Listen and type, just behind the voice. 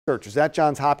Researchers at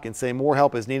Johns Hopkins say more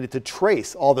help is needed to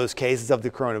trace all those cases of the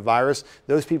coronavirus.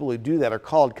 Those people who do that are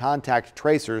called contact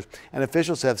tracers, and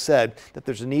officials have said that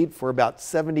there's a need for about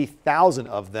 70,000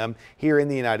 of them here in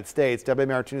the United States.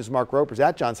 WMAR2 News' Mark Roper is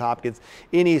at Johns Hopkins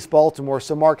in East Baltimore.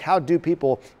 So, Mark, how do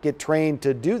people get trained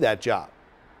to do that job?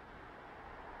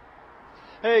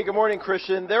 Hey, good morning,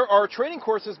 Christian. There are training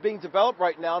courses being developed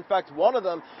right now. In fact, one of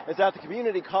them is at the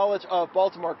Community College of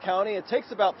Baltimore County. It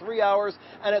takes about 3 hours,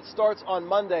 and it starts on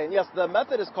Monday. And yes, the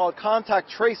method is called contact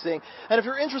tracing. And if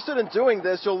you're interested in doing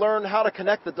this, you'll learn how to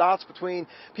connect the dots between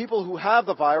people who have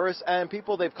the virus and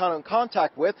people they've come in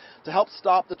contact with to help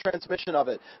stop the transmission of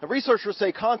it. Now, researchers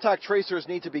say contact tracers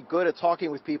need to be good at talking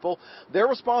with people. They're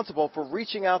responsible for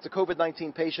reaching out to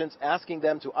COVID-19 patients, asking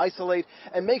them to isolate,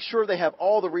 and make sure they have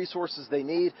all the resources they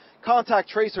need. Contact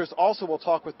tracers also will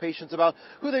talk with patients about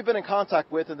who they've been in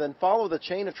contact with and then follow the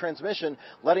chain of transmission,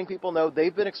 letting people know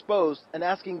they've been exposed and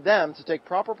asking them to take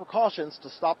proper precautions to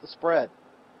stop the spread.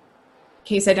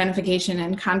 Case identification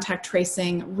and contact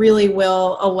tracing really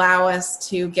will allow us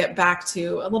to get back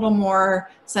to a little more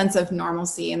sense of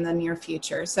normalcy in the near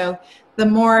future. So the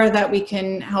more that we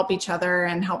can help each other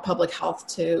and help public health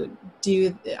to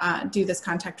do this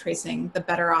contact tracing, the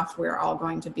better off we're all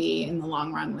going to be in the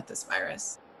long run with this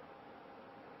virus.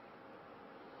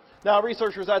 Now,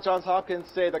 researchers at Johns Hopkins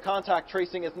say the contact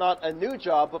tracing is not a new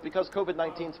job, but because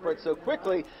COVID-19 spread so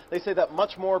quickly, they say that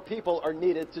much more people are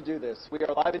needed to do this. We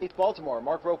are live in East Baltimore.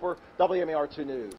 Mark Roper, WMAR2 News.